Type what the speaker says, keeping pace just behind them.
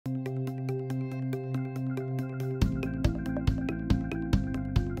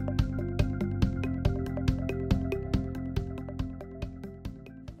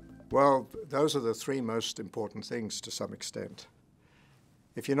Well, those are the three most important things to some extent.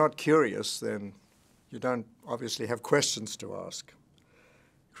 If you're not curious, then you don't obviously have questions to ask.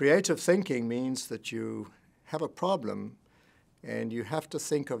 Creative thinking means that you have a problem and you have to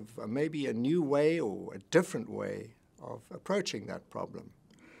think of maybe a new way or a different way of approaching that problem.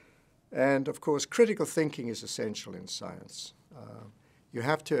 And of course, critical thinking is essential in science. You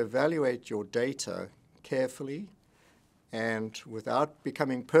have to evaluate your data carefully and without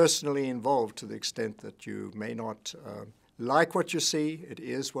becoming personally involved to the extent that you may not like what you see. It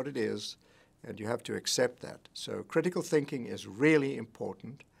is what it is, and you have to accept that. So critical thinking is really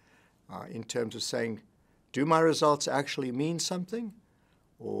important in terms of saying, do my results actually mean something?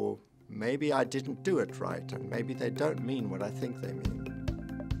 Or maybe I didn't do it right, and maybe they don't mean what I think they mean.